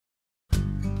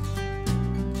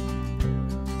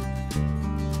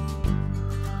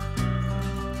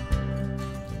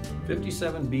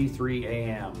57B3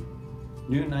 AM,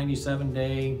 new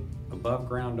 97-day above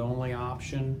ground only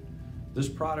option. This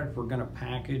product we're going to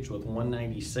package with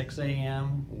 196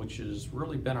 AM, which has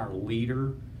really been our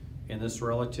leader in this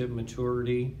relative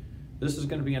maturity. This is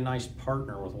going to be a nice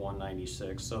partner with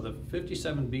 196. So the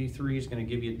 57B3 is going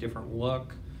to give you a different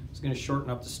look. It's going to shorten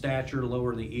up the stature,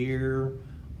 lower the ear,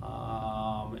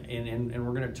 and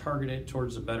we're going to target it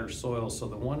towards the better soil. So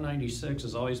the 196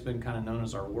 has always been kind of known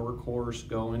as our workhorse,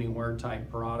 go anywhere type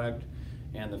product,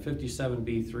 and the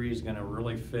 57B3 is going to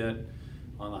really fit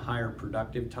on the higher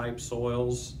productive type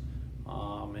soils,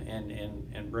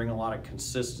 and bring a lot of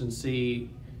consistency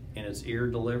in its ear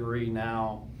delivery.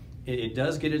 Now, it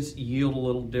does get its yield a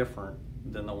little different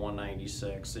than the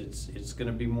 196. It's going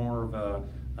to be more of a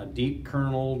deep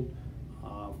kerneled,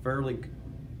 fairly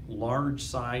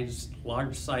large-sided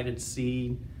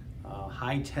seed,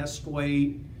 high test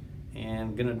weight,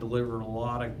 and going to deliver a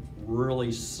lot of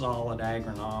really solid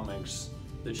agronomics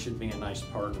that should be a nice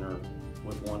partner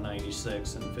with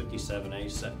 196 and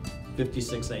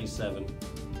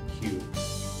 56A7Q.